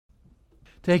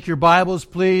Take your Bibles,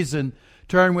 please, and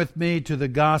turn with me to the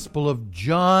Gospel of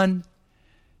John,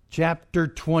 chapter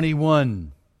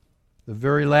 21, the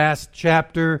very last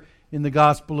chapter in the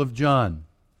Gospel of John.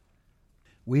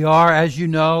 We are, as you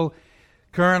know,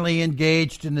 currently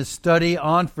engaged in a study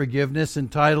on forgiveness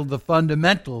entitled The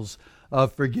Fundamentals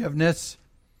of Forgiveness.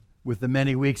 With the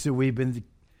many weeks that we've been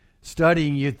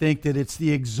studying, you think that it's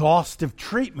the exhaustive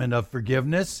treatment of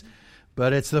forgiveness,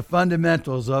 but it's the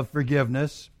fundamentals of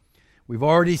forgiveness. We've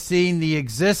already seen the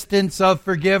existence of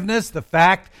forgiveness, the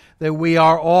fact that we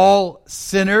are all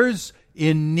sinners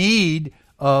in need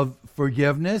of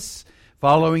forgiveness.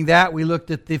 Following that, we looked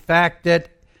at the fact that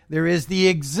there is the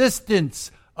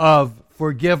existence of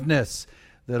forgiveness,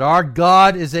 that our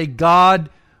God is a God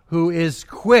who is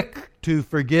quick to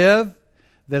forgive,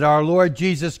 that our Lord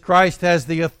Jesus Christ has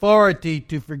the authority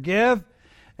to forgive,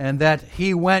 and that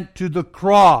He went to the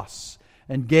cross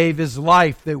and gave His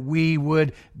life that we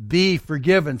would be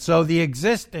forgiven. So the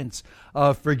existence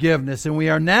of forgiveness. And we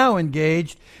are now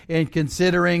engaged in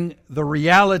considering the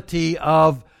reality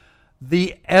of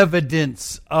the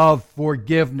evidence of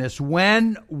forgiveness.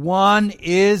 When one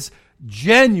is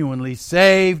genuinely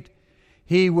saved,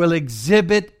 he will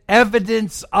exhibit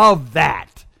evidence of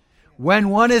that. When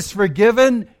one is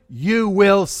forgiven, you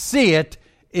will see it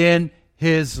in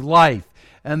his life.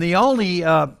 And the only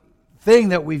thing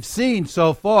that we've seen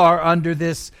so far under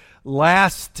this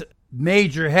last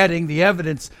major heading, the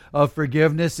evidence of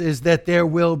forgiveness, is that there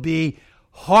will be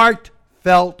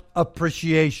heartfelt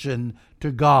appreciation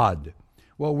to God.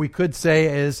 What we could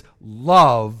say is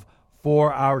love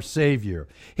for our Savior.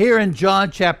 Here in John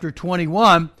chapter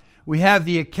 21, we have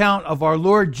the account of our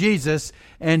Lord Jesus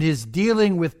and His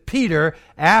dealing with Peter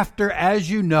after,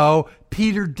 as you know,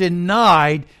 Peter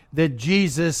denied that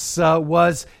Jesus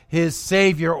was his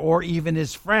Savior or even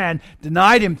his friend,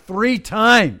 denied Him 3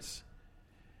 times.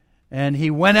 And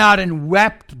he went out and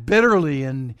wept bitterly,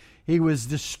 and he was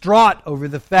distraught over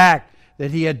the fact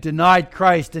that he had denied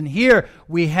Christ. And here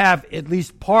we have, at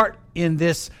least part in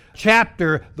this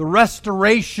chapter, the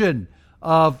restoration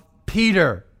of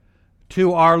Peter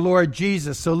to our Lord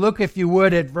Jesus. So look, if you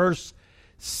would, at verse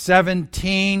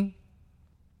 17.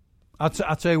 I'll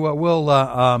tell you what,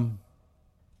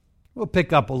 we'll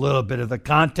pick up a little bit of the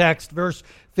context. Verse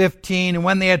 15, and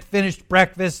when they had finished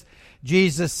breakfast,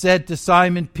 Jesus said to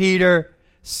Simon Peter,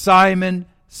 "Simon,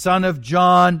 son of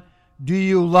John, do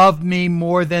you love me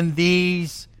more than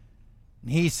these?"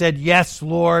 And he said, "Yes,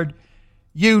 Lord,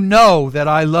 you know that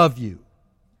I love you."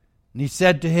 And he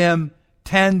said to him,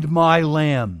 "Tend my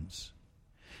lambs."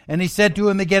 And he said to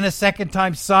him again a second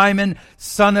time, "Simon,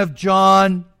 son of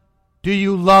John, do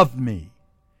you love me?"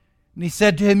 And he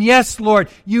said to him, "Yes, Lord,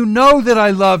 you know that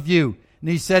I love you." And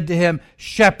he said to him,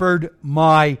 "Shepherd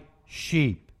my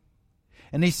sheep."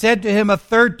 And he said to him a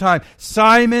third time,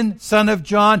 "Simon, son of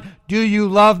John, do you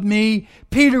love me?"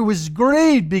 Peter was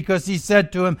grieved because he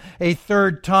said to him a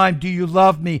third time, "Do you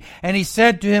love me?" And he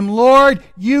said to him, "Lord,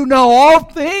 you know all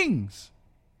things.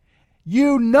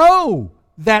 You know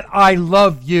that I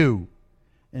love you."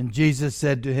 And Jesus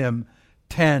said to him,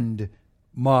 "Tend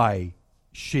my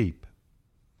sheep."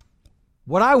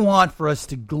 What I want for us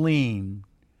to glean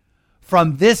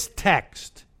from this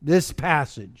text, this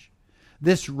passage,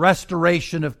 this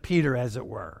restoration of Peter, as it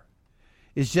were,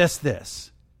 is just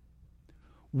this.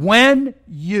 When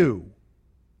you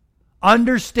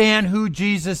understand who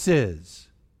Jesus is,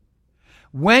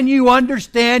 when you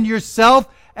understand yourself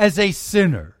as a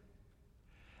sinner,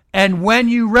 and when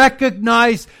you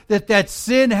recognize that that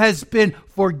sin has been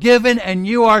forgiven and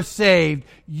you are saved,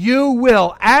 you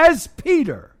will, as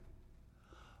Peter,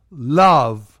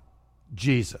 love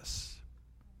Jesus.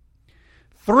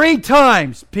 3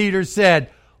 times Peter said,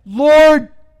 "Lord,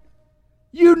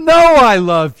 you know I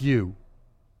love you."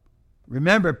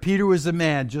 Remember, Peter was a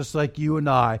man just like you and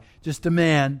I, just a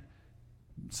man.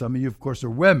 Some of you, of course, are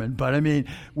women, but I mean,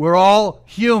 we're all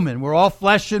human. We're all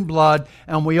flesh and blood,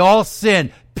 and we all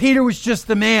sin. Peter was just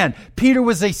a man. Peter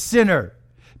was a sinner.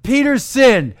 Peter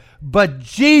sinned, but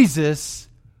Jesus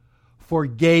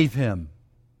forgave him.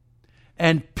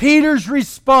 And Peter's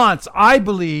response, I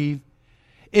believe,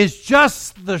 is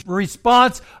just the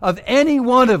response of any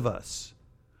one of us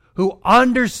who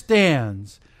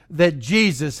understands that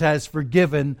Jesus has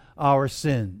forgiven our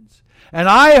sins. And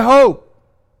I hope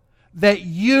that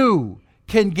you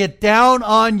can get down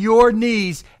on your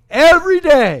knees every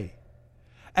day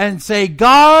and say,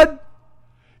 "God,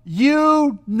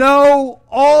 you know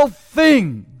all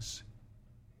things.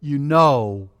 You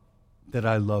know that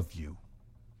I love you.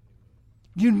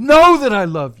 You know that I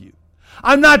love you.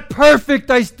 I'm not perfect.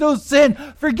 I still sin.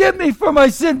 Forgive me for my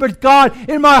sin. But God,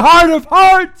 in my heart of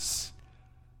hearts,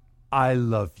 I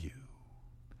love you.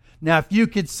 Now, if you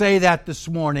could say that this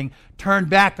morning, turn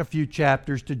back a few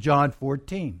chapters to John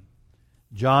 14.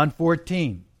 John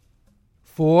 14.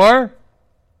 For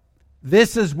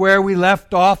this is where we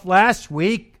left off last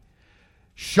week,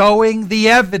 showing the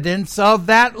evidence of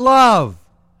that love.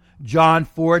 John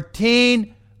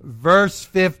 14, verse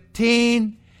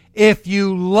 15. If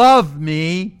you love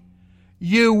me,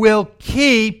 you will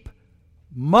keep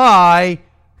my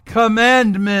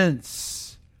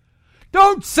commandments.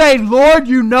 Don't say, Lord,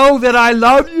 you know that I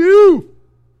love you,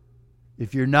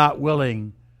 if you're not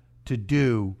willing to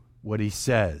do what he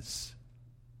says.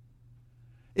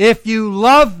 If you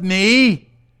love me,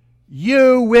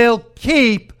 you will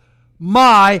keep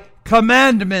my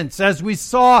commandments. As we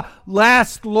saw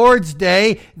last Lord's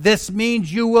Day, this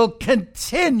means you will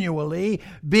continually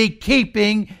be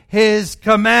keeping his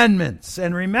commandments.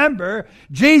 And remember,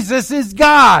 Jesus is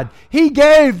God. He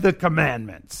gave the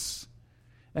commandments,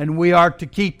 and we are to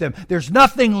keep them. There's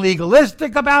nothing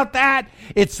legalistic about that.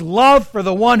 It's love for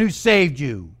the one who saved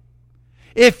you.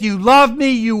 If you love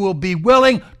me, you will be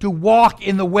willing to walk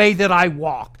in the way that I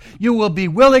walk. You will be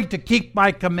willing to keep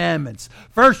my commandments.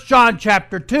 1 John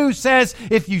chapter 2 says,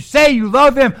 if you say you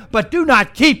love him, but do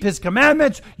not keep his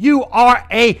commandments, you are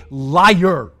a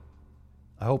liar.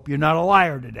 I hope you're not a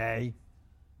liar today.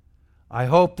 I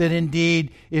hope that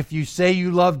indeed, if you say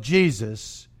you love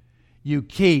Jesus, you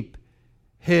keep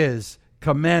his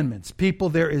commandments. People,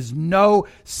 there is no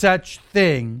such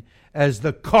thing as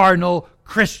the carnal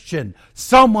Christian.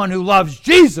 Someone who loves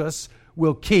Jesus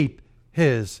will keep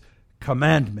his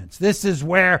commandments. This is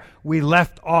where we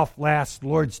left off last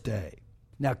Lord's Day.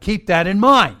 Now keep that in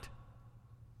mind.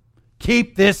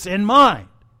 Keep this in mind.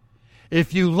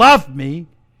 If you love me,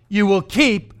 you will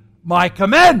keep my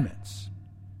commandments.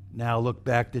 Now look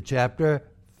back to chapter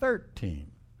 13.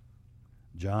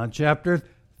 John chapter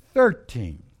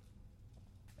 13.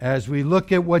 As we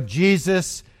look at what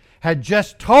Jesus had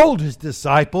just told his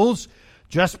disciples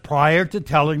just prior to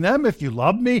telling them, if you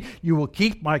love me, you will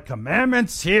keep my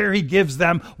commandments. Here he gives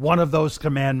them one of those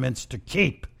commandments to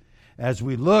keep. As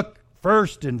we look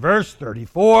first in verse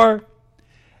 34,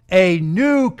 a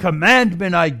new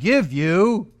commandment I give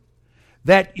you,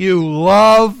 that you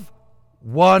love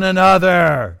one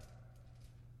another.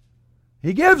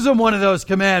 He gives them one of those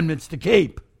commandments to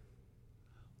keep.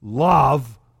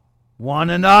 Love one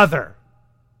another.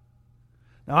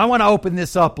 Now, I want to open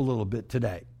this up a little bit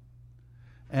today.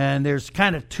 And there's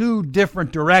kind of two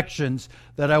different directions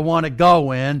that I want to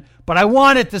go in. But I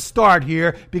wanted to start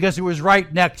here because it was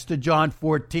right next to John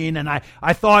 14. And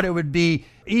I thought it would be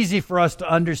easy for us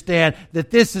to understand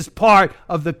that this is part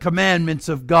of the commandments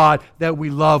of God, that we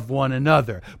love one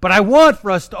another. But I want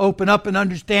for us to open up and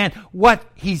understand what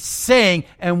he's saying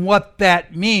and what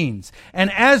that means. And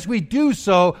as we do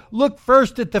so, look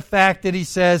first at the fact that he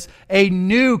says a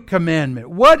new commandment.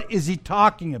 What is he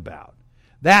talking about?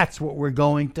 That's what we're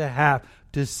going to have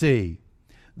to see.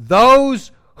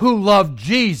 Those who love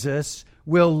Jesus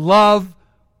will love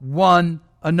one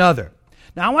another.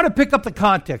 Now I want to pick up the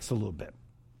context a little bit.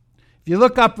 If you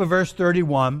look up at verse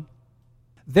 31,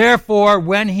 therefore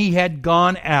when he had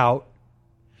gone out,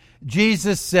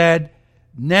 Jesus said,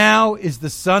 now is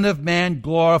the Son of Man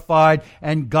glorified,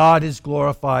 and God is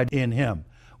glorified in him.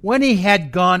 When he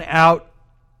had gone out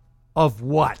of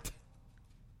what?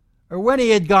 Or when he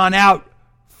had gone out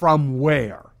from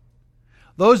where?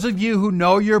 Those of you who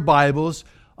know your Bibles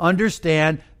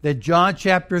understand that John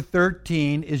chapter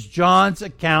 13 is John's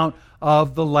account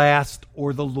of the last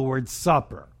or the Lord's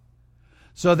Supper.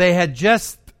 So they had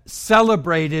just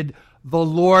celebrated the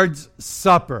Lord's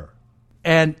Supper,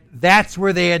 and that's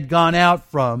where they had gone out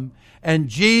from. And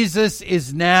Jesus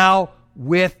is now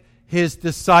with his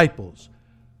disciples.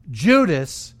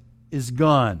 Judas is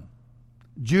gone.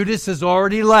 Judas has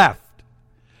already left.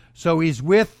 So he's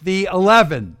with the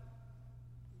 11.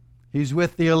 He's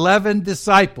with the 11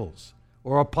 disciples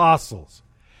or apostles.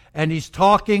 And he's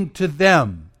talking to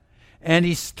them. And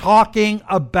he's talking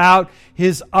about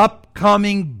his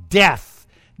upcoming death.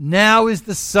 Now is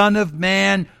the Son of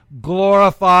Man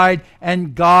glorified,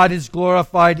 and God is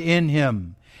glorified in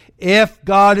him. If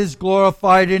God is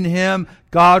glorified in him,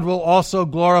 God will also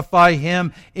glorify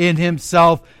him in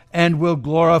himself, and will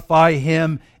glorify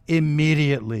him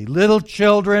immediately. Little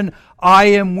children, I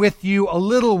am with you a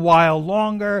little while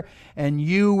longer, and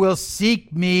you will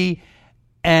seek me.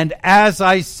 And as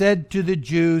I said to the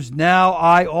Jews, now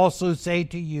I also say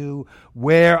to you,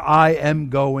 where I am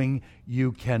going,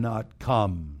 you cannot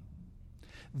come.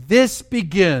 This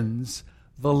begins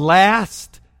the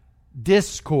last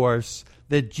discourse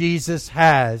that Jesus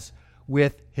has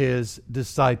with his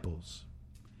disciples.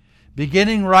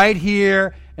 beginning right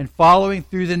here and following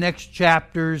through the next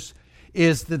chapters,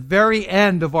 is the very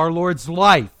end of our Lord's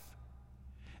life,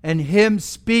 and Him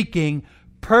speaking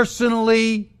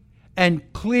personally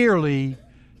and clearly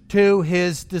to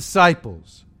His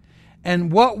disciples.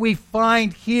 And what we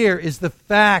find here is the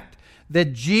fact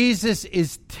that Jesus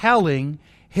is telling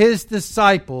His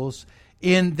disciples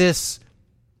in this,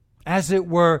 as it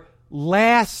were,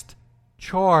 last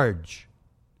charge.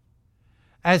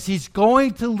 As He's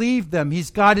going to leave them,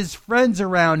 He's got His friends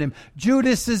around Him.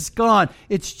 Judas is gone.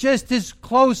 It's just His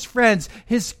close friends,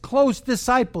 His close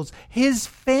disciples, His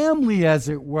family, as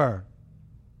it were.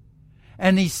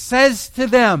 And He says to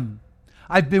them,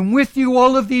 I've been with you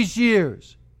all of these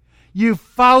years. You've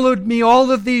followed me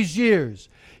all of these years.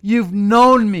 You've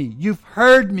known me. You've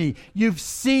heard me. You've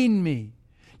seen me.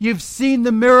 You've seen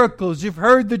the miracles. You've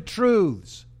heard the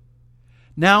truths.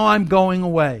 Now I'm going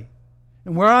away.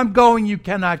 And where I'm going, you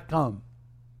cannot come.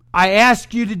 I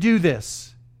ask you to do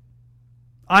this.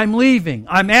 I'm leaving.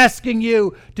 I'm asking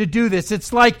you to do this.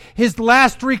 It's like His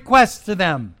last request to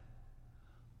them.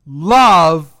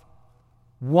 Love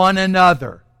one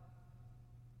another.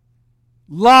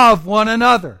 Love one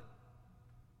another.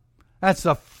 That's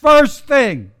the first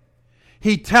thing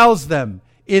He tells them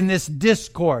in this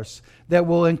discourse that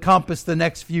will encompass the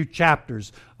next few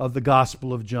chapters of the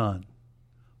Gospel of John.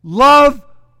 Love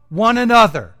one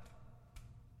another.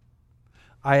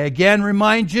 I again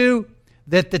remind you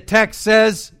that the text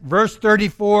says, verse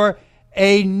 34,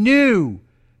 a new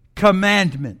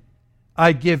commandment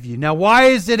I give you. Now, why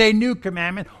is it a new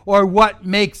commandment, or what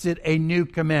makes it a new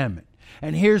commandment?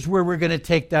 And here's where we're going to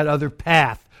take that other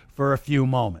path for a few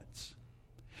moments.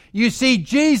 You see,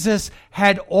 Jesus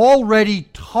had already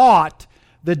taught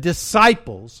the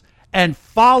disciples and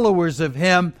followers of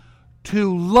Him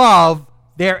to love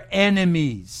their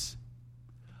enemies.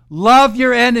 Love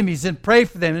your enemies and pray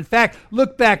for them. In fact,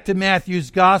 look back to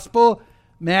Matthew's Gospel,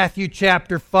 Matthew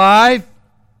chapter 5.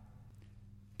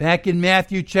 Back in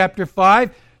Matthew chapter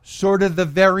 5, sort of the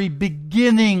very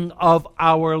beginning of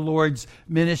our Lord's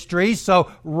ministry.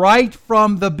 So right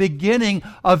from the beginning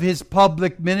of His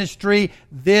public ministry,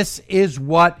 this is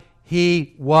what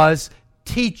He was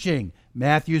teaching.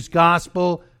 Matthew's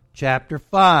Gospel, chapter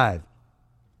 5.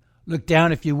 Look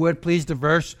down, if you would, please, to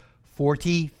verse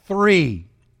 43.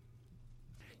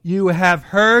 You have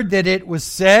heard that it was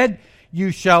said,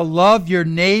 you shall love your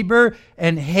neighbor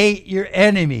and hate your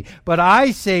enemy. But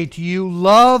I say to you,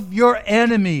 love your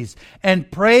enemies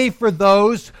and pray for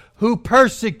those who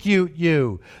persecute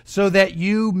you, so that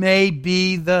you may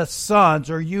be the sons,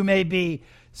 or you may be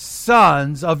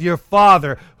sons of your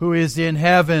Father who is in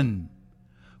heaven.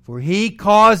 For He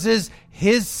causes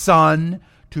His sun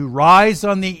to rise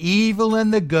on the evil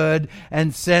and the good,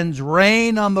 and sends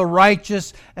rain on the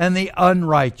righteous and the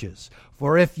unrighteous.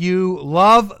 For if you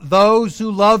love those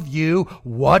who love you,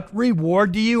 what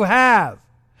reward do you have?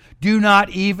 Do not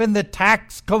even the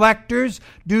tax collectors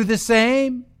do the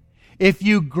same? If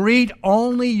you greet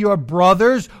only your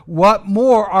brothers, what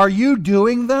more are you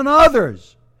doing than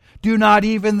others? Do not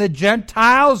even the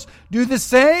Gentiles do the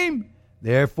same?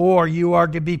 Therefore, you are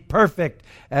to be perfect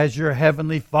as your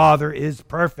heavenly Father is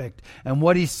perfect. And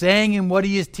what He's saying and what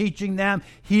He is teaching them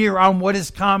here on what is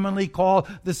commonly called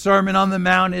the Sermon on the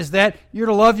Mount is that you're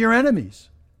to love your enemies.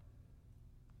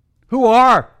 Who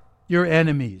are your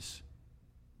enemies?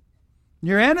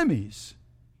 Your enemies.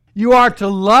 You are to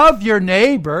love your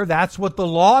neighbor. That's what the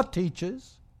law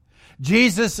teaches.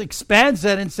 Jesus expands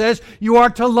that and says you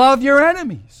are to love your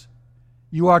enemies.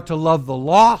 You are to love the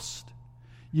lost.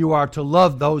 You are to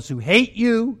love those who hate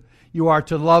you. You are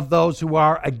to love those who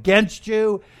are against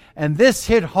you. And this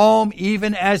hit home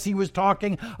even as he was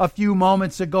talking a few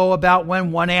moments ago about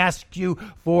when one asks you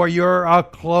for your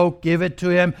cloak, give it to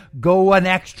him. Go an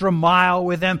extra mile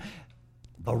with him.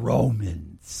 The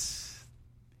Romans.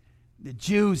 The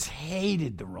Jews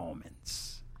hated the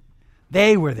Romans.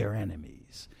 They were their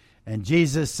enemies. And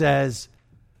Jesus says,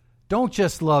 don't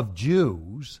just love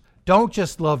Jews. Don't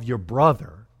just love your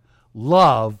brother.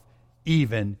 Love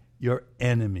even your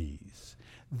enemies.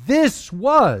 This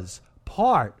was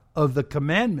part of the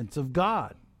commandments of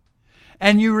God.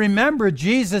 And you remember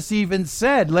Jesus even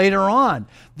said later on,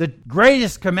 the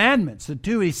greatest commandments, the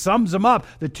two, he sums them up,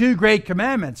 the two great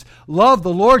commandments. Love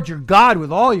the Lord your God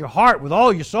with all your heart, with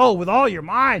all your soul, with all your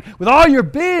mind, with all your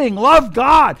being. Love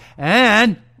God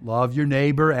and love your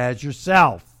neighbor as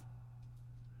yourself.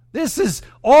 This is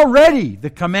already the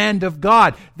command of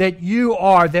God, that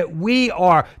we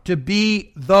are to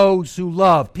be those who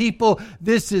love. People,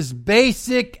 this is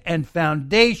basic and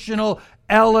foundational,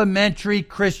 elementary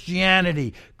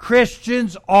Christianity.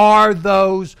 Christians are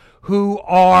those who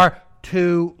are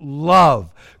to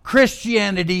love.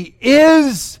 Christianity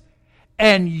is,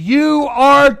 and you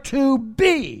are to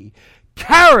be,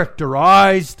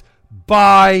 characterized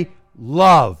by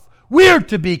love. We're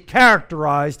to be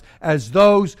characterized as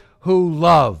those who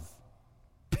love.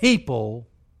 People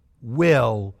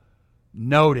will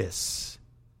notice.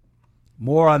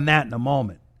 More on that in a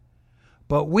moment.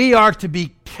 But we are to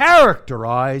be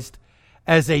characterized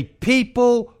as a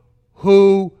people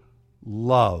who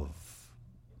love.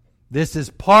 This is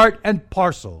part and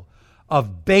parcel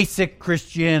of basic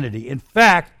Christianity. In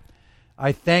fact,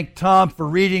 I thank Tom for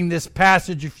reading this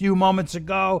passage a few moments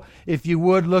ago. If you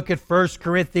would, look at 1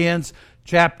 Corinthians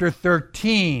chapter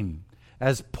 13,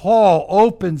 as Paul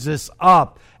opens this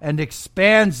up and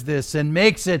expands this and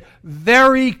makes it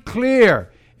very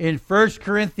clear in 1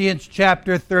 Corinthians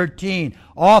chapter 13,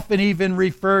 often even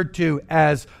referred to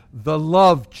as the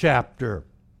love chapter.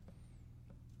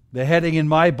 The heading in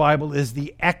my Bible is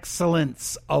the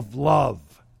excellence of love.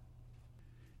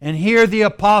 And here the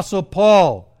Apostle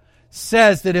Paul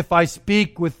says that if I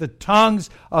speak with the tongues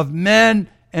of men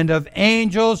and of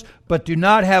angels, but do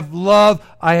not have love,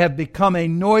 I have become a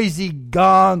noisy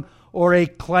gong or a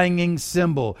clanging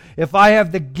cymbal. If I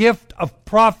have the gift of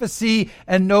prophecy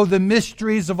and know the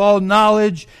mysteries of all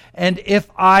knowledge, and if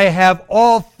I have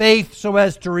all faith so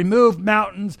as to remove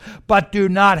mountains, but do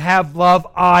not have love,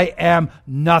 I am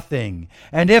nothing.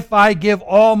 And if I give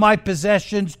all my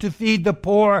possessions to feed the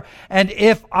poor, and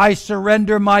if I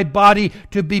surrender my body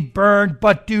to be burned,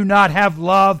 but do not have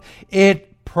love,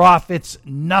 it profits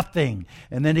nothing.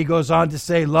 And then he goes on to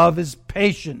say, love is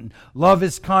patient, love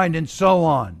is kind, and so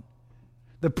on.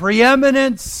 The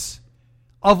preeminence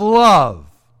of love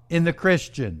in the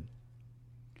Christian.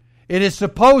 It is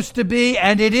supposed to be,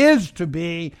 and it is to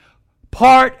be,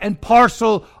 part and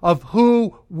parcel of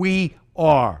who we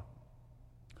are.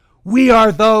 We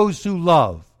are those who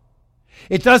love.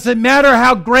 It doesn't matter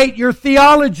how great your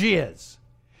theology is.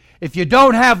 If you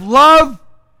don't have love,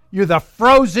 you're the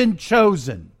frozen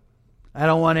chosen. I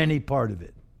don't want any part of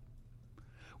it.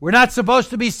 We're not supposed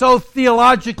to be so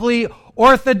theologically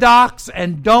orthodox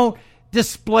and don't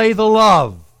display the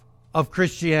love of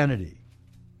Christianity.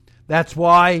 That's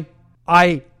why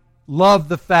I love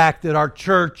the fact that our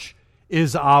church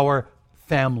is our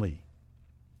family,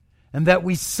 and that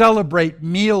we celebrate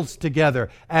meals together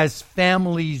as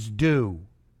families do.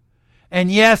 And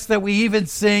yes, that we even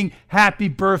sing happy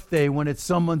birthday when it's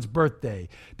someone's birthday,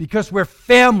 because we're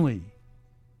family.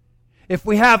 If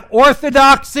we have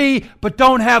orthodoxy but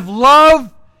don't have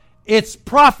love, it's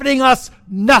profiting us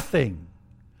nothing.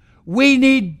 We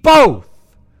need both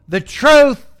the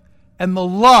truth and the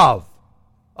love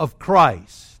of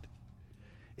Christ.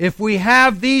 If we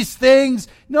have these things,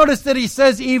 notice that he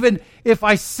says, even if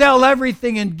I sell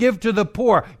everything and give to the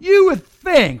poor, you would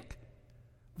think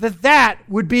that that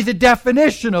would be the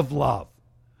definition of love.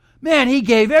 Man, he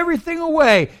gave everything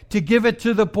away to give it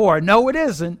to the poor. No, it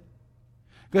isn't.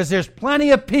 Because there's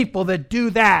plenty of people that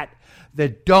do that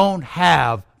don't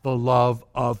have the love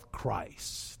of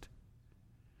Christ.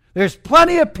 There's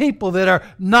plenty of people that are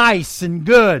nice and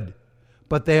good,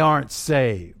 but they aren't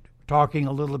saved. Talking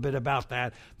a little bit about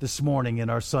that this morning in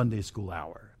our Sunday school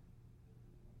hour.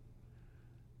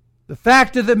 The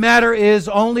fact of the matter is,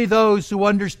 only those who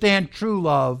understand true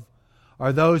love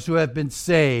are those who have been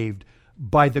saved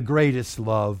by the greatest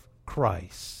love,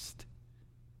 Christ.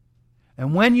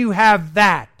 And when you have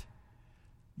that,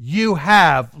 you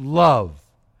have love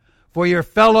for your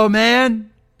fellow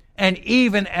man, and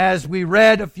even, as we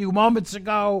read a few moments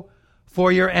ago,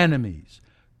 for your enemies.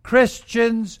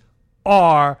 Christians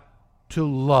are to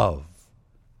love.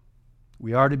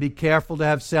 We are to be careful to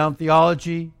have sound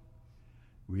theology.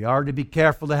 We are to be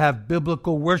careful to have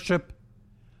biblical worship,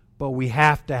 but we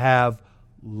have to have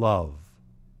love.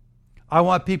 I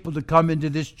want people to come into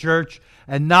this church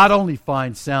and not only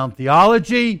find sound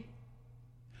theology,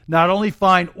 not only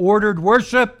find ordered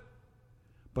worship,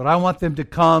 but I want them to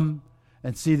come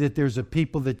and see that there's a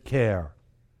people that care,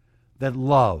 that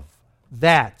love.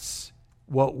 That's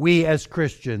what we as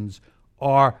Christians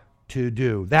are to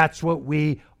do. That's what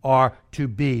we are to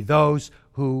be, those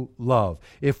who love.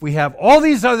 If we have all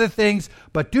these other things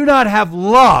but do not have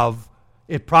love,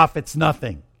 it profits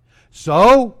nothing.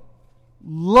 So,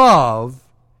 love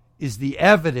is the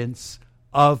evidence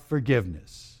of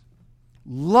forgiveness.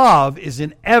 Love is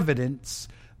an evidence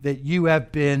that you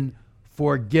have been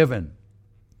forgiven.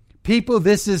 People,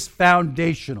 this is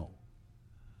foundational.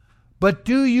 But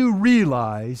do you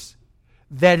realize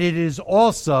that it is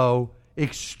also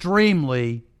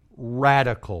extremely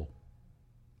radical?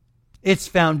 It's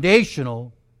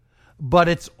foundational, but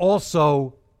it's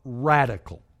also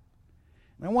radical.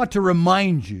 And I want to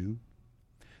remind you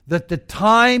that the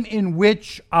time in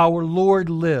which our Lord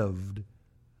lived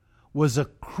was a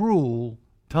cruel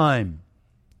time.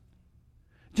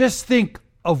 Just think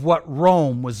of what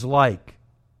Rome was like.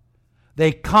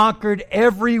 They conquered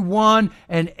everyone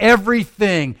and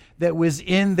everything that was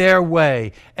in their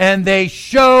way, and they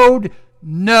showed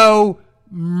no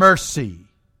mercy.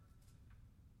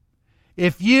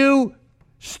 If you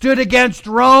stood against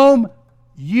Rome,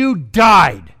 you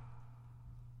died.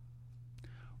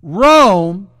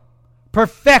 Rome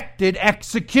perfected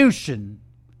execution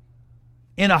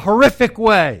in a horrific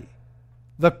way,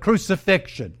 the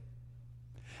crucifixion.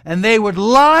 And they would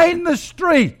line the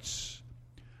streets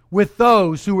with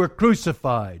those who were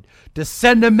crucified to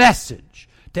send a message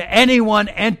to anyone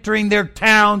entering their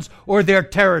towns or their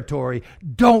territory: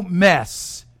 don't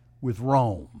mess with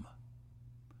Rome.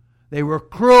 They were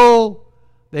cruel,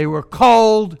 they were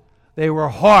cold, they were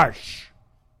harsh.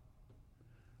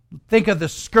 Think of the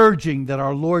scourging that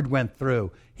our Lord went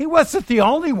through. He wasn't the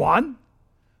only one.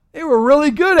 They were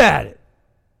really good at it.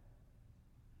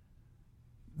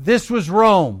 This was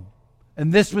Rome,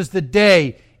 and this was the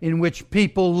day in which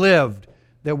people lived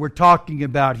that we're talking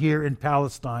about here in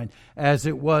Palestine, as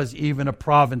it was even a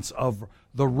province of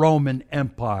the Roman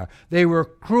Empire. They were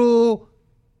cruel,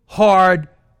 hard,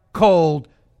 cold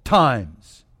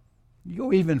times. You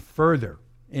go even further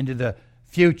into the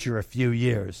future a few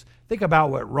years. Think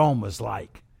about what Rome was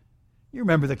like. You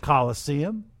remember the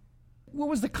Colosseum? What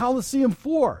was the Colosseum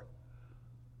for?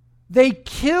 They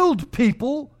killed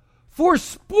people for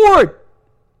sport,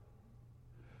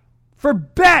 for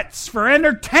bets, for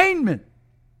entertainment,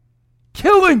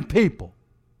 killing people.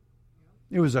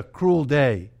 It was a cruel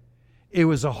day. It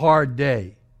was a hard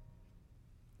day.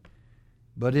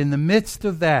 But in the midst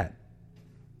of that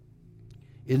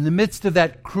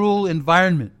cruel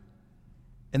environment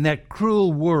and that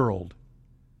cruel world,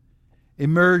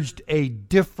 emerged a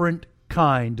different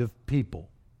kind of people.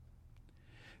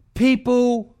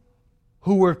 People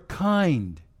who were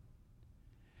kind.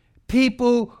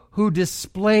 People who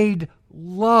displayed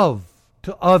love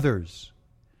to others.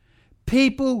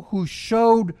 People who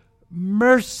showed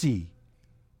mercy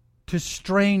to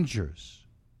strangers.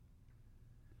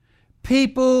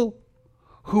 People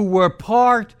who were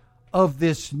part of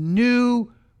this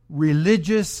new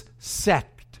religious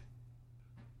sect.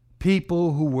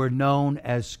 People who were known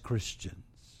as Christians.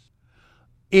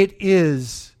 It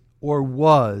is, or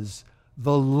was,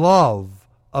 the love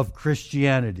of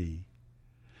Christianity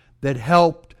that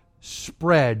helped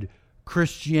spread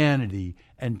Christianity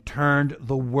and turned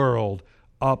the world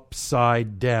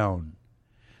upside down.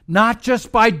 Not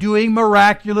just by doing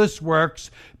miraculous works,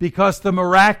 because the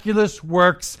miraculous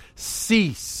works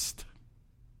ceased.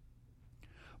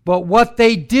 But what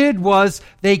they did was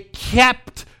they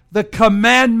kept the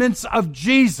commandments of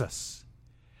Jesus.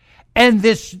 And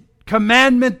this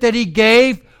commandment that he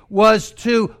gave was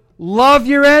to love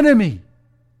your enemy,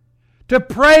 to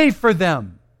pray for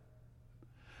them.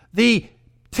 The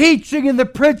teaching and the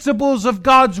principles of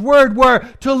God's word were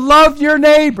to love your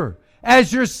neighbor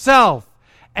as yourself.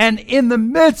 And in the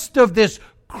midst of this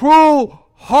cruel,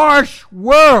 harsh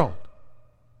world,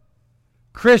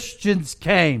 Christians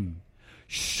came,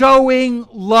 showing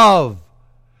love,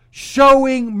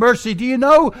 showing mercy. Do you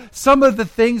know some of the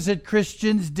things that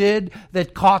Christians did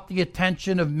that caught the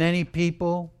attention of many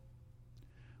people?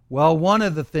 Well, one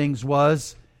of the things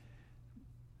was,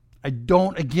 I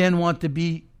don't again want to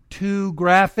be too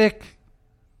graphic,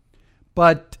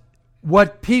 but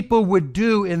what people would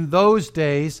do in those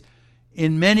days,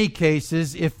 in many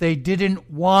cases, if they didn't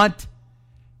want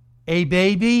a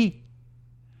baby,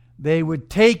 they would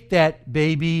take that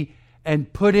baby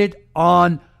and put it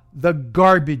on the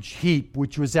garbage heap,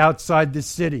 which was outside the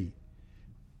city.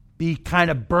 Be kind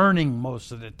of burning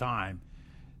most of the time.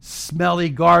 Smelly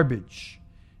garbage.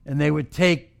 And they would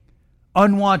take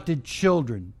unwanted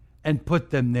children and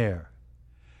put them there.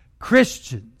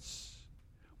 Christians,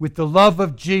 with the love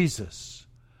of Jesus,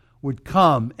 would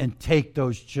come and take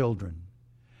those children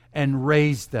and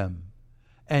raise them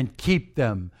and keep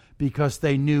them because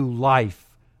they knew life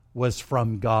was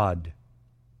from God.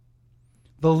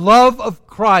 The love of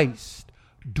Christ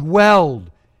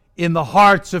dwelled in the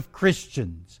hearts of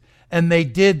Christians, and they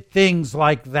did things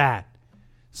like that.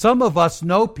 Some of us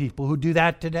know people who do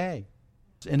that today,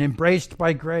 and embraced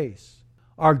by grace,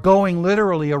 are going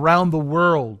literally around the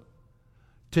world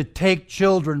to take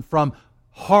children from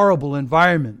horrible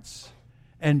environments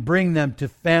and bring them to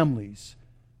families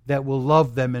that will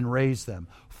love them and raise them.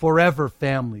 Forever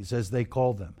families, as they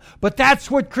call them. But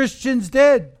that's what Christians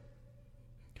did.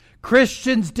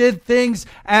 Christians did things,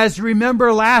 as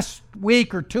remember last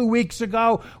week or 2 weeks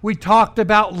ago, we talked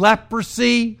about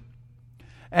leprosy.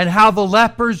 and how the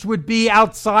lepers would be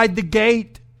outside the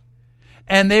gate,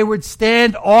 and they would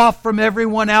stand off from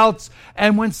everyone else,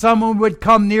 and when someone would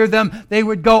come near them, they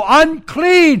would go,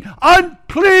 "Unclean,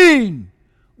 unclean."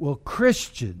 Well,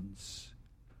 Christians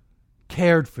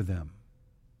cared for them.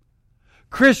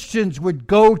 Christians would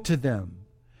go to them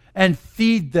and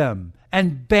feed them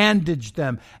and bandage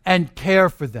them and care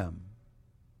for them.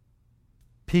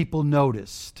 People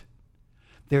noticed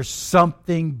there's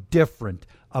something different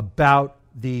about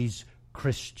these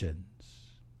Christians.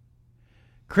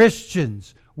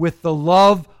 Christians with the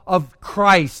love of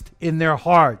Christ in their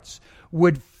hearts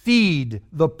would feed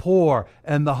the poor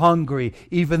and the hungry,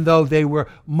 even though they were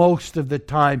most of the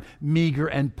time meager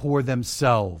and poor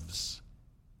themselves.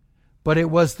 But it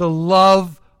was the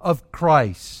love of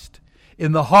Christ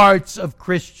in the hearts of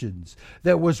Christians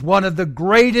that was one of the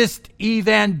greatest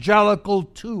evangelical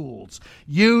tools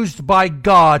used by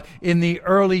God in the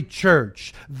early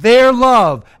church. Their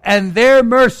love and their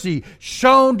mercy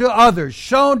shown to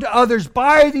others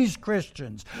by these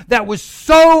Christians, that was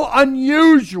so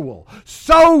unusual,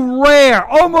 so rare,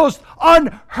 almost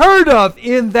unheard of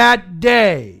in that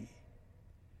day,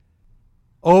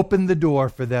 opened the door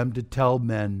for them to tell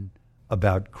men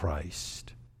about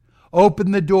Christ.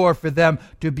 Open the door for them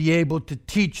to be able to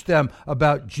teach them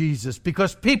about Jesus,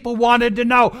 because people wanted to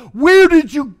know, where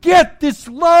did you get this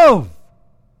love?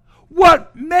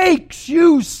 What makes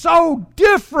you so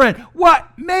different? What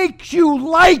makes you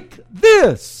like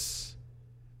this?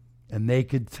 And they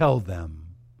could tell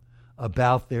them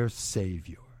about their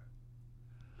Savior.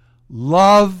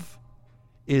 Love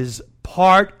is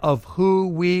part of who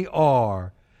we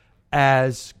are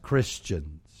as Christians.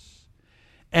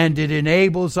 And it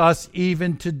enables us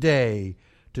even today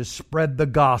to spread the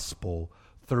gospel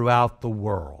throughout the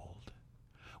world.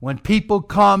 When people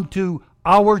come to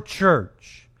our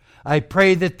church, I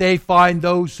pray that they find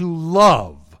those who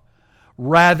love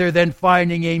rather than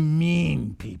finding a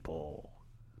mean people,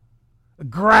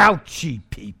 grouchy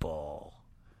people,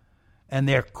 and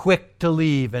they're quick to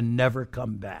leave and never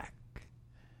come back.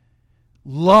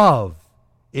 Love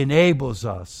enables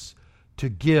us to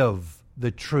give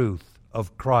the truth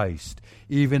of Christ,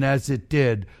 even as it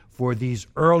did for these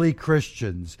early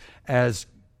Christians as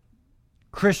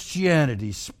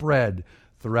Christianity spread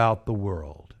throughout the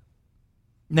world.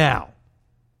 Now,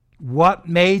 what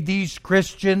made these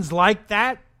Christians like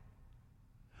that?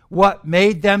 What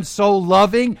made them so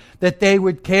loving that they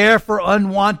would care for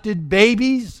unwanted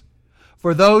babies,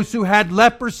 for those who had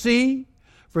leprosy,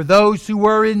 for those who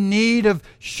were in need of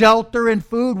shelter and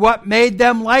food? What made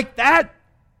them like that?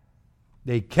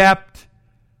 They kept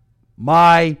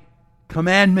my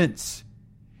commandments.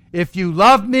 If you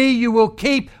love me, you will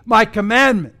keep my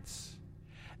commandments.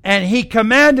 And he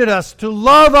commanded us to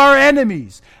love our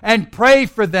enemies and pray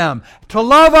for them, to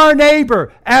love our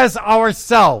neighbor as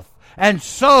ourselves. And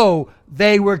so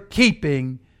they were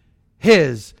keeping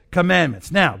his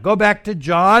commandments. Now, go back to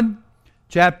John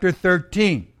chapter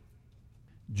 13.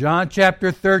 John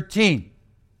chapter 13.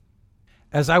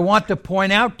 As I want to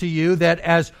point out to you that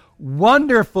as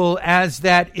wonderful as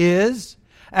that is,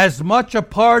 as much a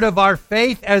part of our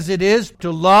faith as it is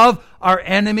to love our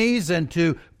enemies and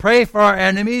to pray for our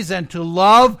enemies and to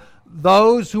love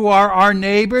those who are our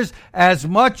neighbors, as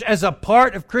much as a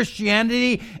part of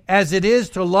Christianity as it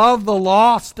is to love the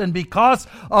lost, and because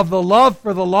of the love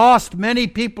for the lost, many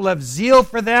people have zeal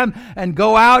for them and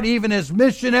go out even as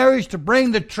missionaries to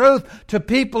bring the truth to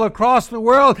people across the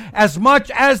world, as much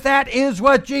as that is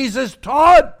what Jesus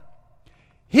taught.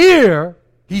 Here,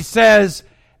 he says,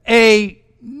 a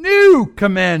new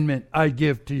commandment I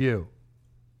give to you.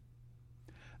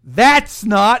 That's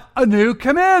not a new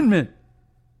commandment.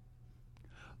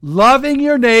 Loving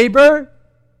your neighbor,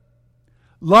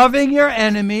 loving your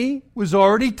enemy was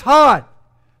already taught.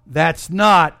 That's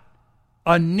not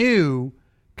a new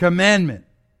commandment.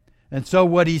 And so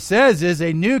what he says is,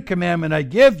 a new commandment I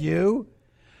give you,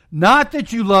 not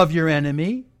that you love your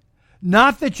enemy,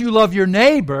 not that you love your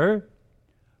neighbor,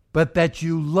 but that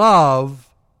you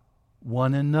love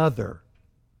one another.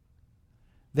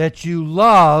 That you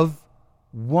love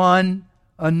one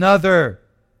another.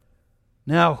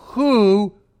 Now,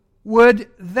 who would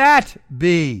that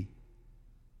be?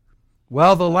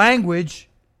 Well, the language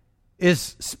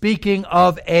is speaking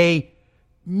of a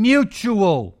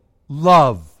mutual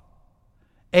love.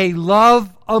 A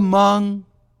love among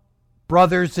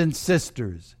brothers and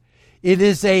sisters. It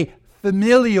is a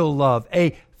familial love,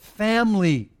 a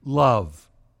family love.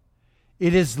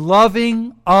 It is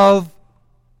loving of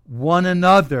one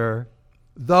another,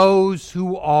 those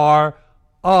who are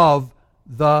of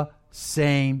the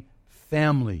same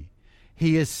family.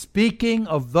 He is speaking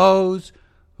of those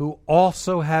who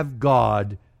also have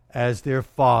God as their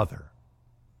Father.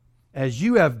 As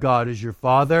you have God as your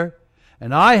Father,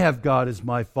 and I have God as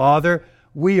my Father,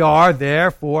 we are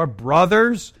therefore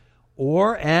brothers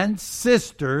and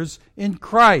sisters in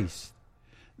Christ.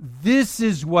 This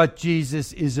is what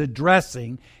Jesus is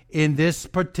addressing in this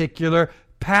particular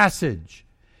passage.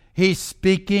 He's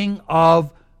speaking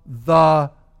of the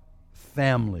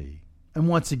family. And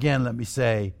once again, let me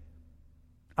say,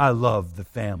 I love the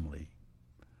family.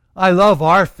 I love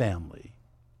our family.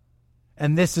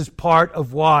 And this is part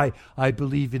of why I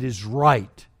believe it is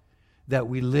right that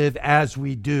we live as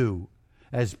we do,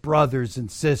 as brothers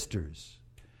and sisters.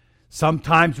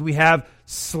 Sometimes we have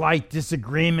slight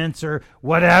disagreements or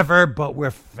whatever, but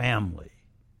we're family.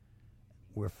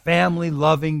 We're family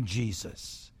loving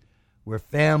Jesus. We're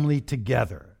family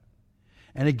together.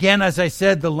 And again, as I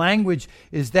said, the language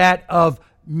is that of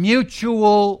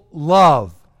mutual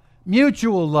love.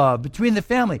 Mutual love between the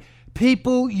family.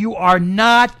 People, you are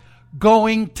not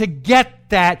going to get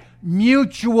that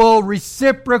mutual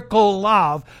reciprocal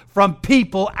love from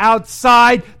people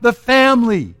outside the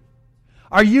family.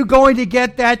 Are you going to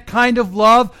get that kind of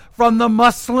love from the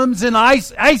Muslims and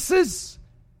ISIS?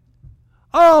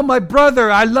 Oh, my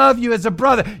brother, I love you as a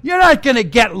brother. You're not going to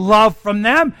get love from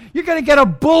them. You're going to get a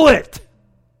bullet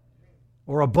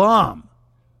or a bomb.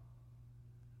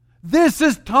 This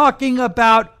is talking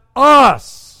about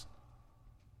us.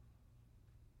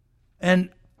 And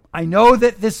I know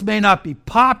that this may not be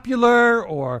popular,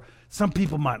 or some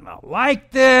people might not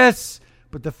like this,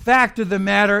 but the fact of the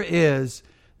matter is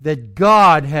that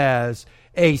God has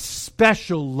a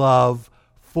special love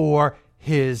for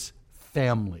His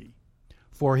family,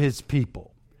 for His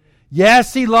people.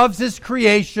 Yes, He loves His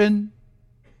creation,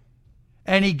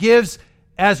 and He gives,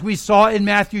 as we saw in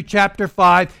Matthew chapter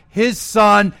 5, His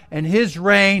Son and His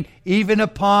reign even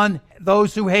upon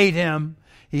those who hate Him.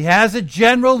 He has a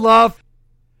general love,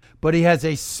 but He has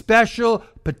a special,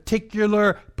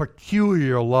 particular,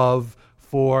 peculiar love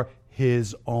for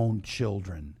His own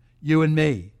children, you and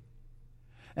me.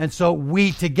 And so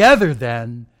we together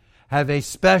then have a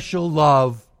special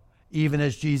love, even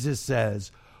as Jesus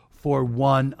says, for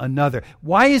one another.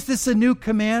 Why is this a new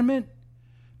commandment?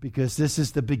 Because this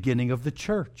is the beginning of the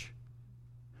church.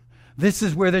 This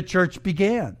is where the church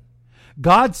began.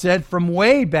 God said from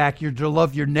way back you're to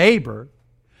love your neighbor,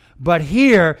 but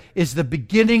here is the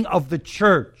beginning of the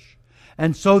church.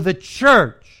 And so the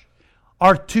church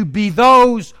are to be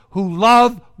those who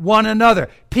love one another.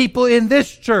 People in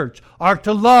this church are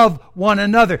to love one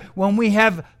another. When we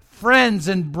have friends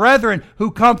and brethren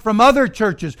who come from other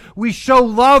churches, we show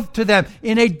love to them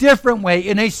in a different way,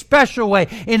 in a special way,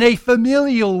 in a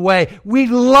familial way. We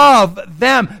love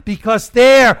them because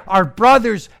they're our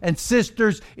brothers and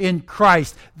sisters in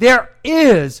Christ. There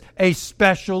is a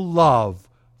special love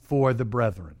for the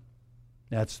brethren.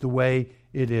 That's the way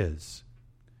it is.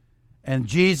 And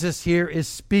Jesus here is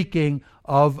speaking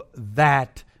of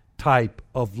that type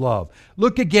of love.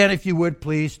 Look again, if you would,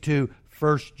 please, to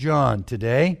 1 John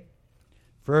today.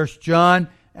 1 John,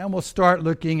 and we'll start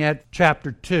looking at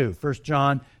chapter 2. 1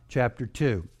 John chapter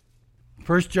 2.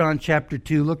 1 John chapter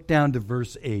 2, look down to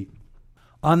verse 8.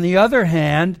 On the other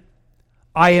hand,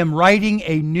 I am writing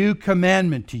a new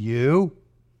commandment to you,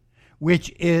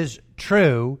 which is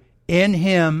true in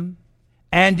Him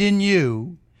and in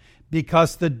you,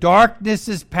 because the darkness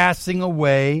is passing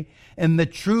away and the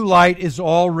true light is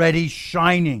already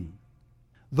shining.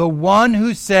 The one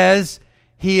who says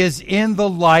he is in the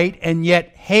light and yet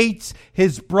hates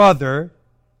his brother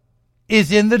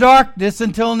is in the darkness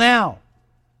until now.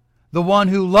 The one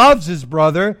who loves his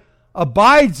brother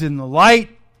abides in the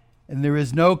light, and there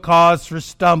is no cause for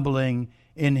stumbling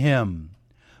in him.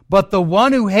 But the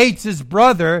one who hates his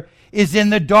brother is in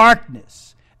the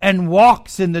darkness and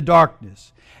walks in the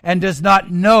darkness and does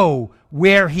not know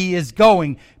where he is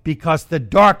going because the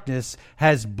darkness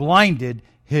has blinded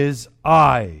his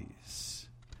eyes.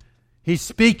 He's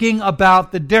speaking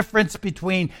about the difference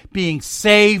between being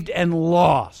saved and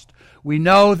lost. We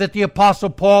know that the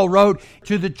Apostle Paul wrote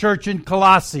to the church in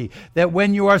Colossae that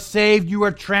when you are saved, you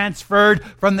are transferred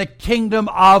from the kingdom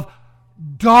of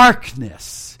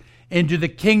darkness into the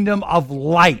kingdom of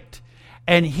light.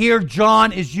 And here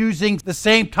John is using the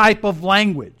same type of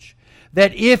language,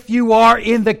 that if you are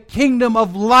in the kingdom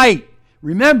of light,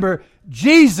 remember,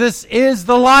 Jesus is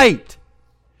the light.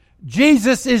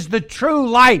 Jesus is the true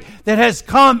light that has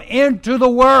come into the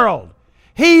world.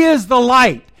 He is the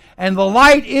light, and the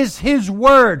light is His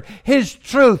word, His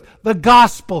truth, the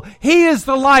gospel. He is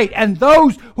the light, and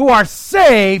those who are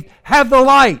saved have the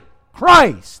light,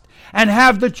 Christ, and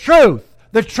have the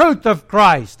truth of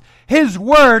Christ. His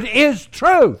word is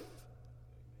truth.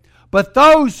 But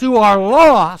those who are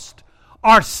lost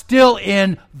are still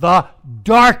in the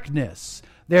darkness.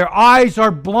 Their eyes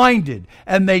are blinded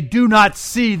and they do not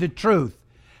see the truth.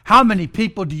 How many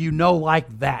people do you know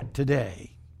like that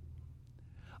today?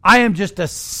 I am just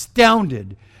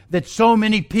astounded that so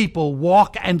many people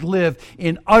walk and live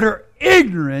in utter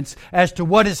ignorance as to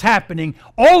what is happening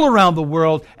all around the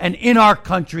world and in our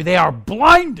country. They are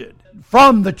blinded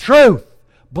from the truth,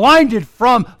 blinded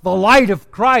from the light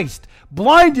of Christ,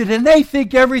 blinded, and they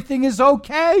think everything is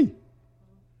okay.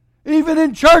 Even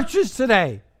in churches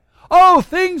today. Oh,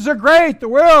 things are great. The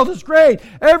world is great.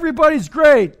 Everybody's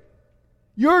great.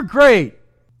 You're great.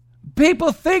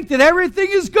 People think that everything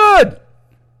is good.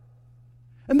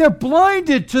 And they're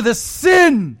blinded to the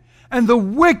sin and the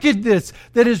wickedness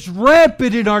that is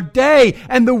rampant in our day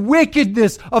and the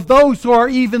wickedness of those who are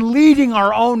even leading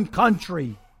our own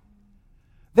country.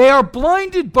 They are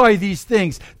blinded by these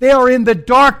things. They are in the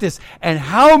darkness. And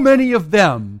how many of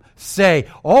them say,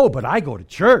 oh, but I go to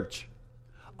church.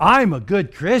 I'm a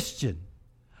good Christian.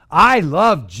 I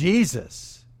love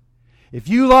Jesus. If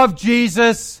you love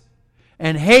Jesus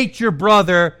and hate your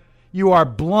brother, you are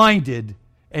blinded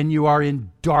and you are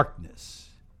in darkness.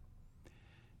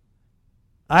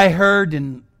 I heard,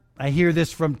 and I hear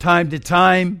this from time to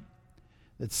time,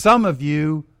 that some of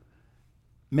you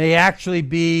may actually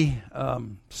be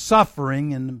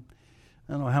suffering, and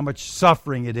I don't know how much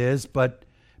suffering it is, but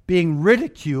being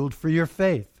ridiculed for your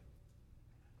faith.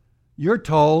 You're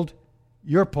told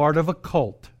you're part of a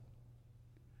cult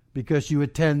because you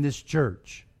attend this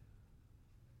church.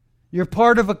 You're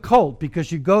part of a cult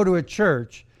because you go to a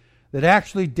church that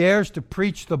actually dares to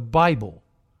preach the Bible.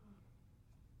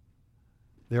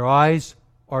 Their eyes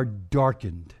are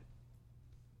darkened.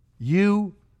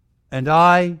 You and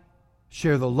I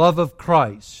share the love of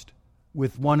Christ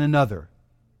with one another.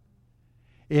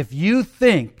 If you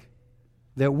think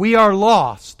that we are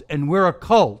lost and we're a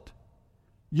cult,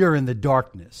 you're in the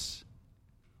darkness.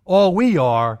 All we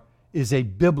are is a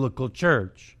biblical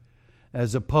church,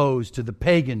 as opposed to the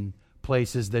pagan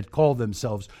places that call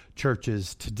themselves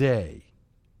churches today.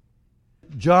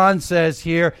 John says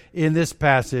here in this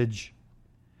passage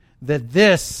that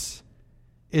this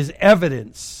is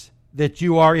evidence that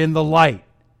you are in the light,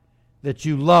 that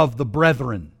you love the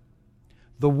brethren.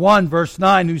 The one, verse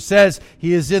 9, who says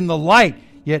he is in the light,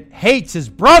 yet hates his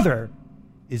brother,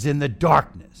 is in the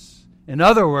darkness. In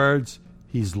other words,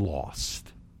 he's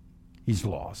lost. He's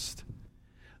lost.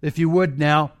 If you would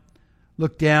now,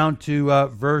 look down to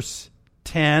verse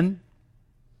 10.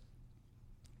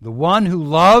 The one who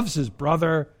loves his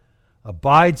brother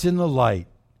abides in the light,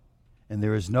 and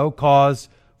there is no cause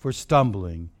for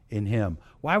stumbling in him.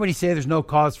 Why would he say there's no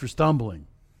cause for stumbling?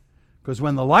 Because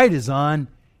when the light is on,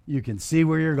 you can see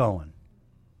where you're going.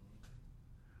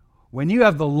 When you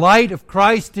have the light of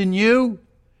Christ in you,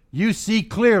 you see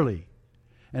clearly.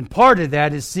 And part of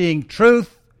that is seeing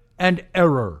truth and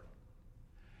error.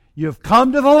 You have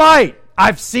come to the light.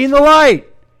 I've seen the light.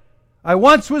 I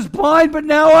once was blind, but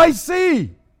now I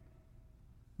see.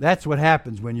 That's what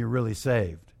happens when you're really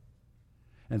saved.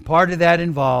 And part of that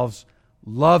involves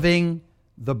loving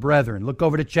the brethren. Look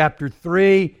over to chapter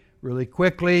 3 really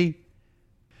quickly.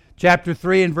 Chapter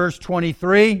 3 and verse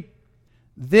 23.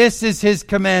 This is his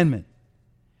commandment,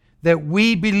 that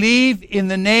we believe in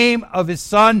the name of his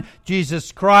Son,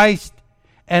 Jesus Christ,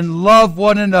 and love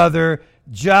one another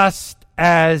just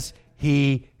as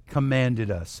he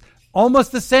commanded us.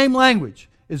 Almost the same language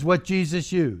is what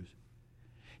Jesus used.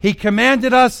 He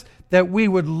commanded us that we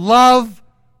would love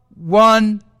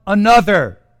one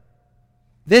another.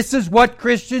 This is what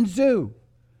Christians do.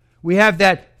 We have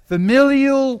that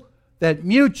familial, that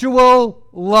mutual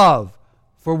love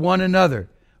for one another.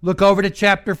 Look over to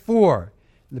chapter 4,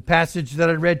 the passage that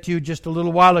I read to you just a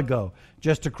little while ago,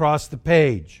 just across the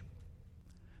page.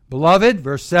 Beloved,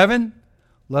 verse 7,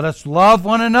 let us love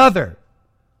one another,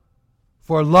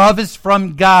 for love is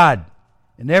from God,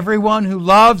 and everyone who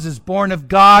loves is born of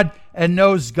God and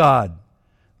knows God.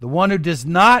 The one who does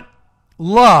not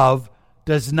love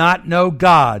does not know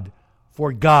God,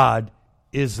 for God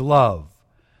is love.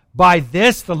 By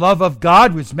this the love of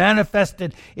God was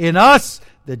manifested in us,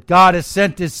 that God has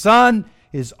sent his Son,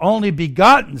 his only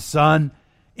begotten Son,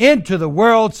 into the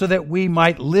world so that we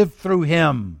might live through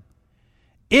him.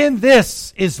 In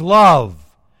this is love,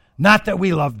 not that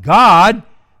we loved God,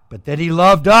 but that he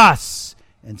loved us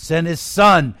and sent his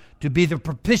Son to be the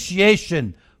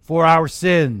propitiation for our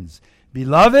sins.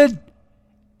 Beloved,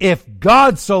 if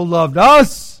God so loved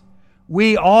us,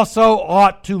 we also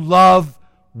ought to love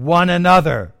one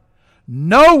another.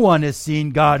 No one has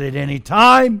seen God at any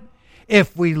time.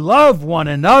 If we love one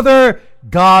another,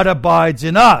 God abides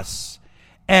in us,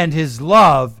 and his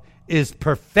love is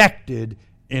perfected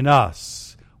in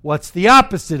us. What's the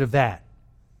opposite of that?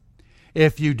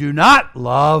 If you do not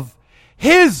love,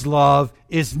 his love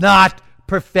is not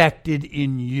perfected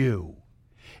in you.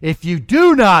 If you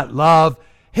do not love,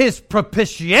 his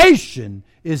propitiation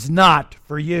is not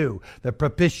for you. The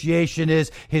propitiation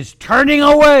is his turning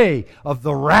away of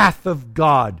the wrath of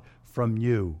God from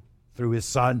you through his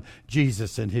Son,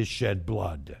 Jesus, and his shed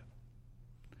blood.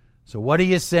 So what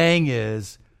he is saying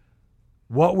is,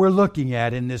 what we're looking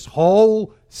at in this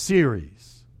whole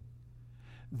series,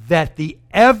 that the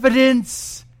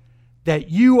evidence that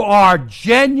you are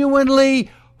genuinely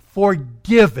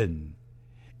forgiven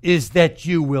is that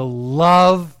you will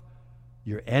love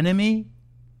your enemy,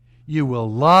 you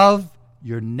will love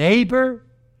your neighbor,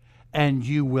 and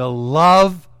you will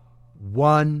love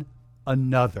one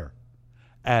another.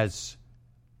 As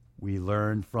we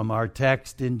learned from our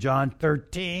text in John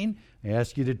 13, I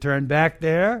ask you to turn back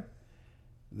there.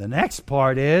 The next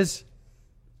part is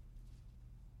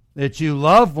that you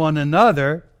love one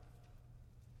another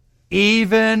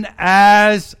even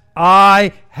as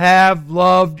I have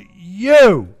loved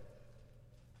you,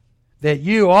 that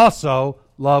you also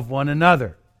love one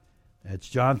another. That's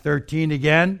John 13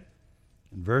 again,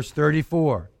 in verse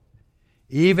 34.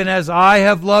 Even as I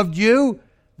have loved you,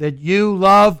 that you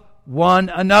love one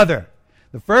another.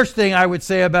 The first thing I would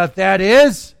say about that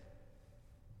is,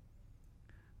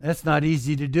 that's not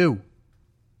easy to do.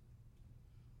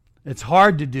 It's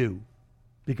hard to do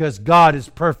because God is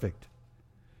perfect.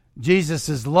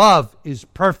 Jesus' love is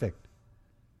perfect.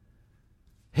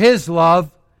 His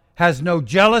love has no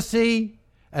jealousy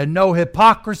and no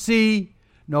hypocrisy,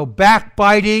 no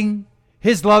backbiting.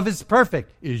 His love is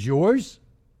perfect. Is yours?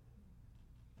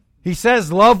 He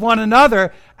says, love one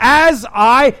another as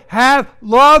I have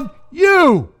loved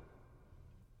you.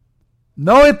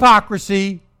 No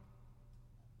hypocrisy,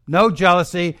 no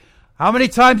jealousy. How many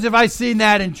times have I seen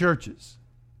that in churches?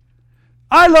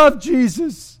 I love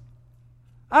Jesus.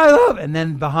 And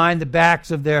then behind the backs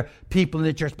of their people in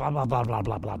the church, blah, blah, blah, blah,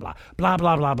 blah, blah, blah, blah,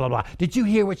 blah, blah, blah, blah. Did you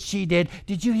hear what she did?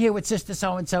 Did you hear what Sister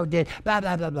So-and-so did? Blah,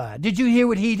 blah, blah, blah. Did you hear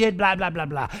what he did? Blah, blah, blah,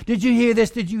 blah. Did you hear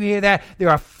this? Did you hear that? There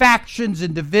are factions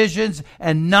and divisions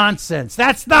and nonsense.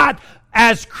 That's not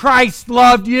as Christ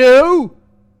loved you.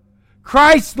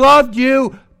 Christ loved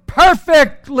you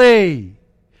perfectly.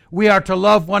 We are to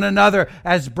love one another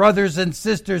as brothers and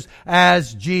sisters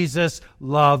as Jesus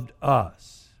loved us.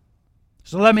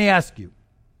 So let me ask you,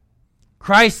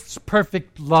 Christ's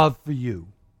perfect love for you,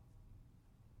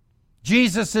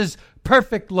 Jesus'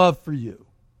 perfect love for you,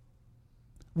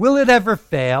 will it ever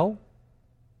fail?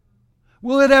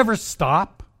 Will it ever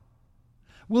stop?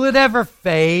 Will it ever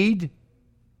fade?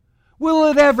 Will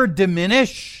it ever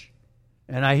diminish?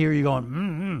 And I hear you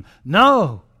going,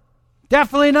 no,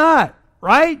 definitely not,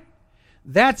 right?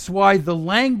 That's why the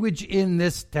language in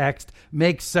this text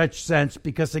makes such sense,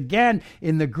 because again,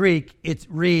 in the Greek, it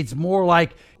reads more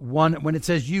like one. When it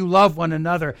says you love one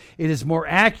another, it is more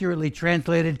accurately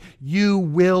translated, you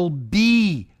will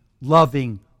be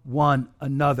loving one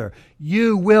another.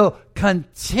 You will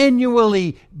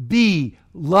continually be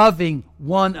loving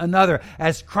one another.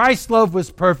 As Christ's love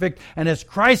was perfect, and as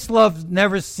Christ's love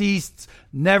never ceases,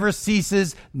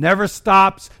 never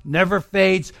stops, never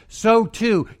fades, so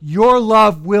too your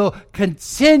love will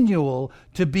continue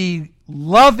to be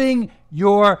loving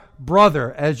your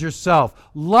brother as yourself,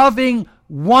 loving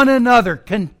one another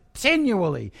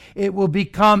continually. It will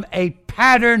become a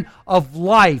pattern of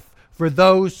life for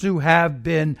those who have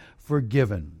been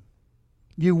forgiven.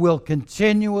 You will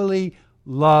continually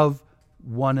love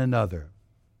one another.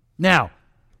 Now,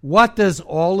 what does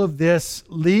all of this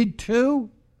lead to?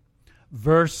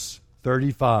 Verse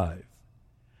 35.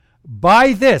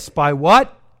 By this, by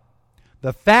what?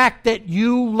 The fact that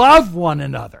you love one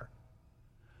another.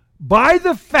 By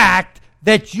the fact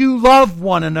that you love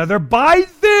one another, by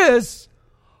this,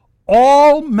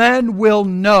 all men will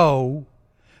know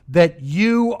that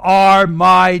you are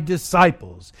my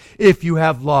disciples, if you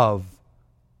have love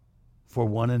for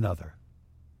one another.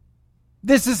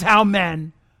 This is how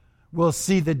men will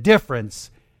see the difference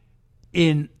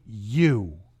in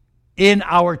you, in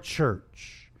our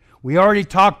church. We already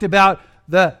talked about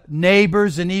the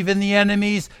neighbors and even the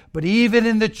enemies, but even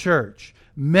in the church,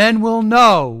 men will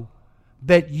know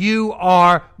that you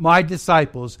are my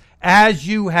disciples as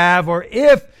you have, or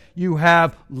if you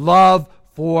have, love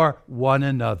for one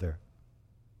another.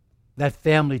 That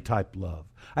family type love.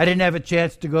 I didn't have a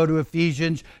chance to go to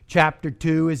Ephesians chapter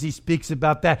 2 as he speaks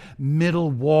about that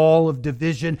middle wall of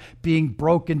division being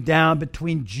broken down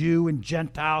between Jew and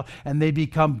Gentile, and they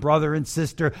become brother and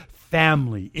sister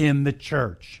family in the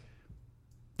church.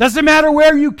 Doesn't matter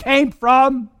where you came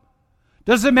from.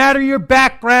 Doesn't matter your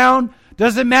background.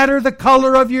 Doesn't matter the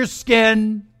color of your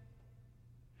skin.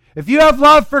 If you have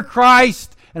love for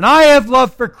Christ, and I have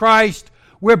love for Christ,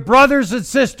 we're brothers and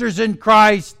sisters in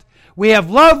Christ. We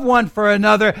have love one for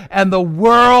another, and the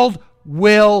world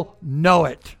will know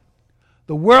it.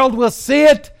 The world will see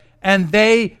it, and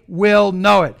they will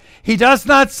know it. He does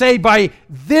not say, by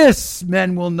this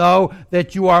men will know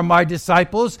that you are my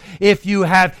disciples, if you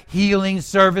have healing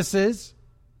services.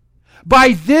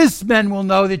 By this men will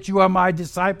know that you are my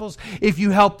disciples, if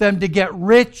you help them to get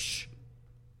rich.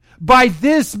 By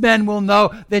this men will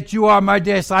know that you are my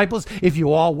disciples, if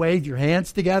you all wave your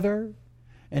hands together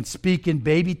and speak in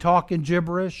baby talk and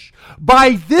gibberish.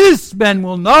 By this men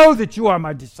will know that you are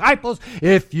my disciples,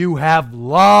 if you have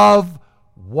love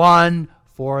one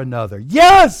for another.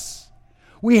 Yes,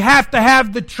 we have to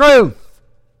have the truth.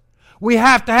 We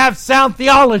have to have sound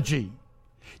theology.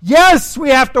 Yes, we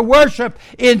have to worship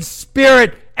in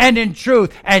spirit and in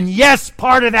truth. And yes,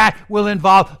 part of that will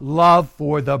involve love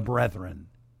for the brethren.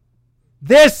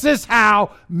 This is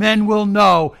how men will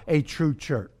know a true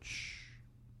church.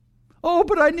 Oh,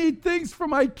 but I need things for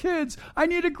my kids. I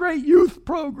need a great youth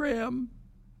program.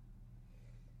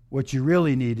 What you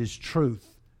really need is truth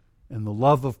and the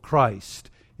love of Christ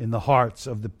in the hearts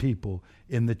of the people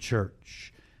in the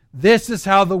church. This is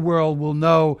how the world will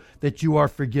know that you are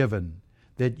forgiven,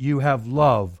 that you have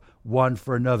love one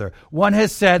for another. One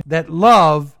has said that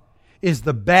love is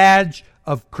the badge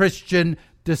of Christian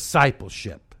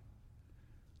discipleship.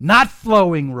 Not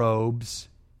flowing robes,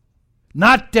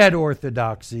 not dead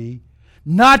orthodoxy,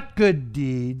 not good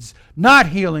deeds, not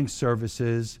healing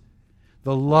services.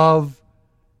 The love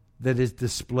that is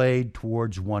displayed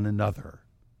towards one another.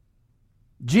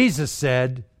 Jesus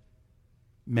said,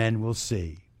 men will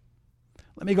see.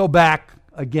 Let me go back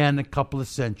again a couple of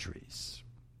centuries.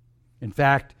 In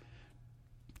fact,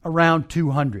 around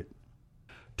 200.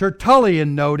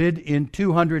 Tertullian noted in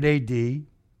 200 AD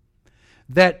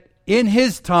that in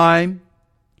his time,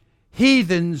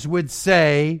 heathens would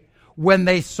say, when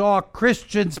they saw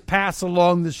Christians pass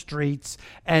along the streets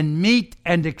and meet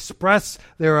and express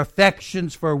their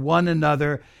affections for one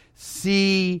another,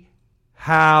 see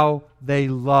how they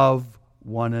love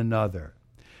one another.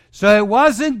 So it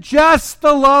wasn't just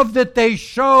the love that they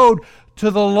showed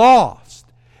to the lost.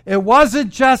 It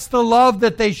wasn't just the love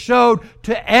that they showed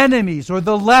to enemies or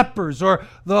the lepers or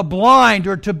the blind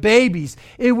or to babies.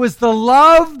 It was the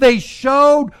love they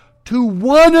showed to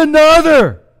one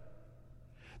another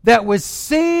that was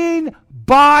seen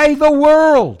by the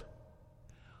world.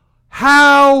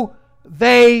 How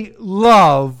they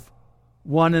love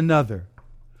one another.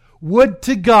 Would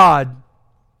to God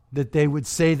that they would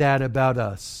say that about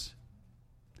us.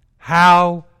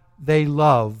 How they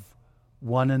love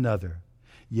one another.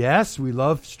 Yes, we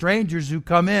love strangers who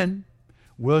come in.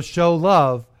 We'll show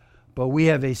love, but we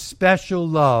have a special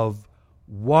love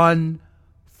one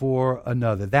for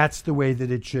another. That's the way that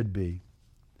it should be.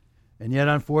 And yet,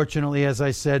 unfortunately, as I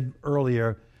said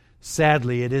earlier,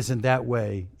 sadly, it isn't that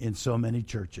way in so many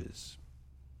churches.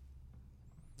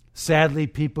 Sadly,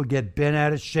 people get bent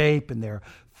out of shape in their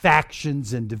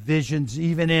factions and divisions,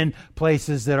 even in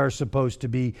places that are supposed to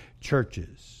be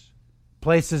churches,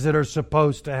 places that are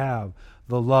supposed to have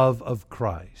the love of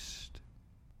Christ.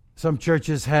 Some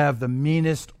churches have the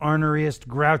meanest, orneriest,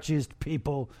 grouchiest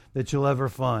people that you'll ever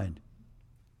find.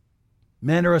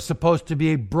 Men are supposed to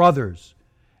be brothers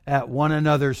at one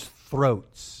another's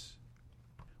throats.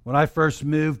 When I first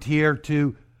moved here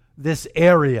to this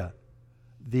area,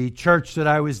 the church that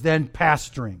I was then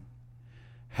pastoring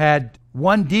had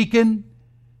one deacon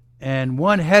and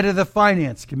one head of the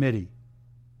finance committee.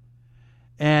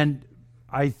 And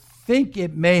I think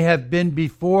it may have been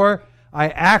before I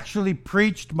actually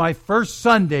preached my first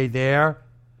Sunday there,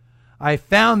 I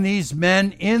found these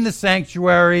men in the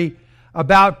sanctuary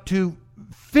about to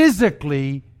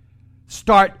physically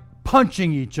start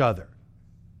punching each other.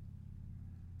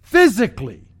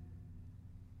 Physically.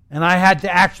 And I had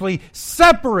to actually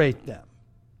separate them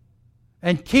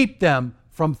and keep them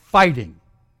from fighting.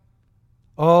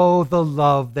 Oh, the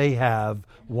love they have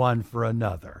one for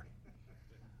another.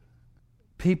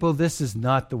 People, this is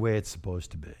not the way it's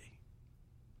supposed to be.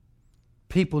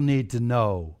 People need to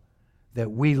know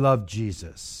that we love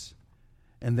Jesus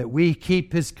and that we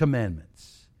keep His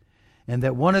commandments. And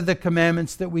that one of the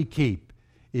commandments that we keep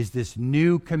is this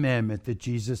new commandment that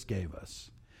Jesus gave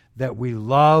us, that we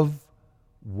love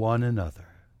one another.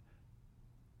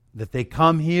 That they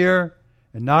come here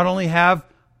and not only have,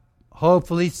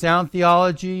 hopefully, sound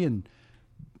theology and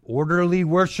orderly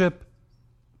worship,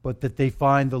 but that they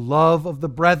find the love of the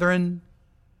brethren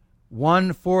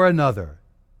one for another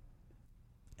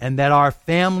and that our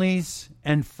families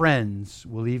and friends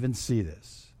will even see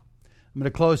this. I'm going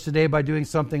to close today by doing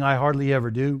something I hardly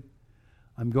ever do.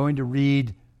 I'm going to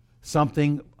read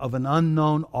something of an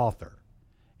unknown author,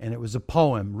 and it was a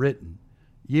poem written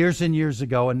years and years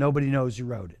ago, and nobody knows who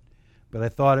wrote it, but I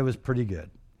thought it was pretty good.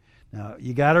 Now,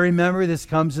 you got to remember, this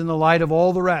comes in the light of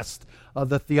all the rest of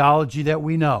the theology that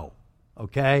we know,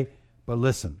 okay? But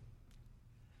listen.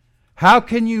 How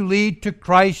can you lead to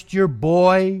Christ your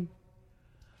boy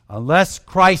unless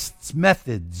Christ's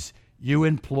methods you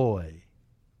employ?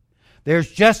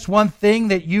 There's just one thing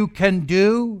that you can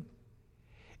do.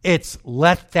 It's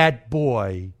let that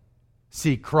boy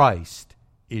see Christ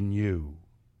in you.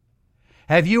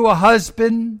 Have you a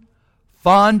husband,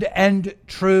 fond and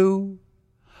true?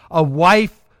 A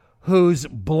wife who's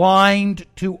blind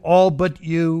to all but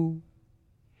you?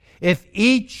 If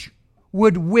each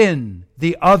would win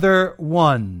the other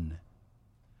one,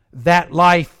 that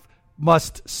life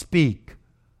must speak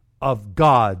of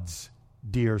God's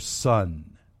dear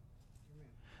Son.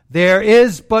 There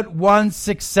is but one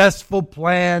successful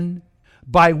plan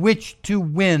by which to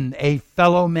win a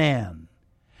fellow man.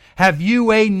 Have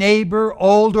you a neighbor,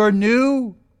 old or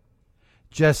new?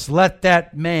 Just let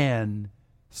that man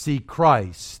see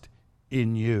Christ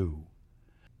in you.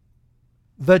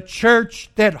 The church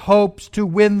that hopes to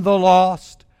win the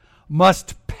lost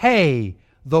must pay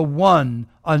the one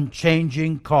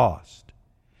unchanging cost.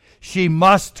 She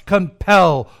must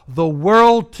compel the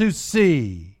world to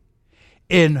see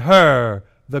in her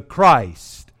the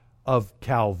Christ of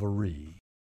Calvary.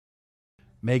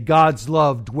 May God's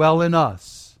love dwell in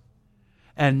us,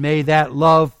 and may that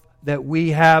love that we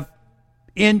have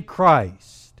in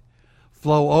Christ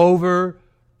flow over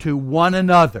to one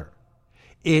another.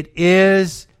 It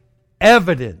is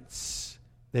evidence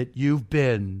that you've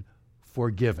been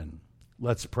forgiven.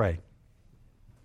 Let's pray.